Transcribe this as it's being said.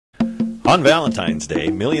On Valentine's Day,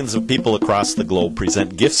 millions of people across the globe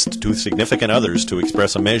present gifts to significant others to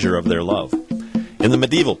express a measure of their love. In the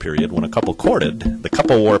medieval period, when a couple courted, the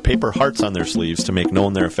couple wore paper hearts on their sleeves to make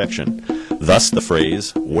known their affection, thus the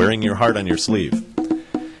phrase, wearing your heart on your sleeve.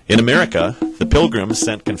 In America, the Pilgrims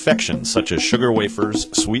sent confections such as sugar wafers,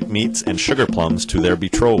 sweetmeats, and sugar plums to their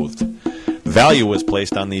betrothed. Value was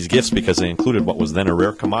placed on these gifts because they included what was then a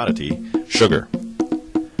rare commodity, sugar.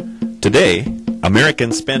 Today,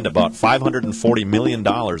 Americans spend about $540 million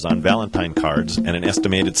on Valentine cards and an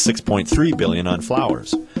estimated $6.3 billion on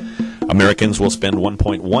flowers. Americans will spend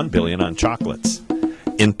 $1.1 billion on chocolates.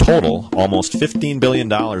 In total, almost $15 billion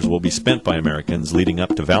will be spent by Americans leading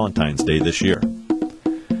up to Valentine's Day this year.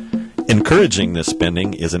 Encouraging this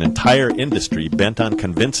spending is an entire industry bent on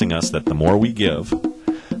convincing us that the more we give,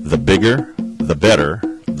 the bigger, the better,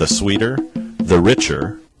 the sweeter, the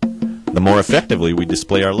richer, the more effectively we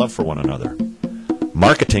display our love for one another.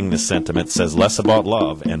 Marketing this sentiment says less about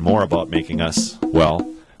love and more about making us, well,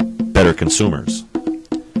 better consumers.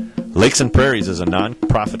 Lakes and Prairies is a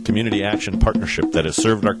non-profit community action partnership that has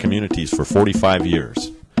served our communities for 45 years.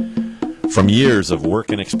 From years of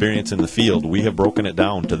work and experience in the field, we have broken it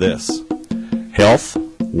down to this. Health,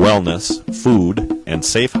 wellness, food, and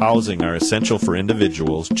safe housing are essential for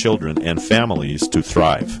individuals, children, and families to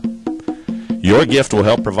thrive. Your gift will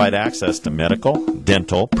help provide access to medical,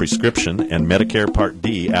 dental, prescription, and Medicare Part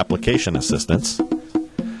D application assistance,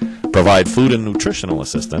 provide food and nutritional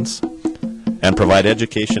assistance, and provide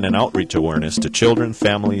education and outreach awareness to children,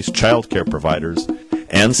 families, child care providers,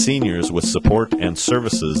 and seniors with support and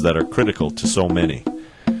services that are critical to so many.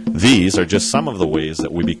 These are just some of the ways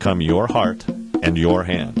that we become your heart and your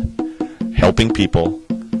hand, helping people,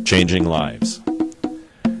 changing lives.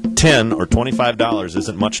 $10 or $25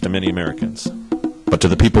 isn't much to many Americans, but to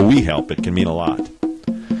the people we help, it can mean a lot.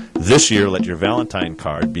 This year, let your Valentine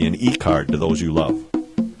card be an e-card to those you love.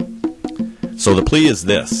 So the plea is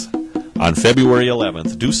this. On February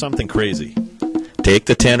 11th, do something crazy. Take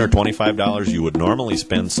the $10 or $25 you would normally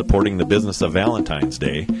spend supporting the business of Valentine's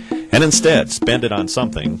Day, and instead spend it on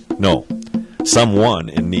someone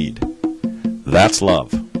in need. That's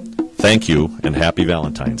love. Thank you, and happy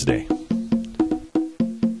Valentine's Day.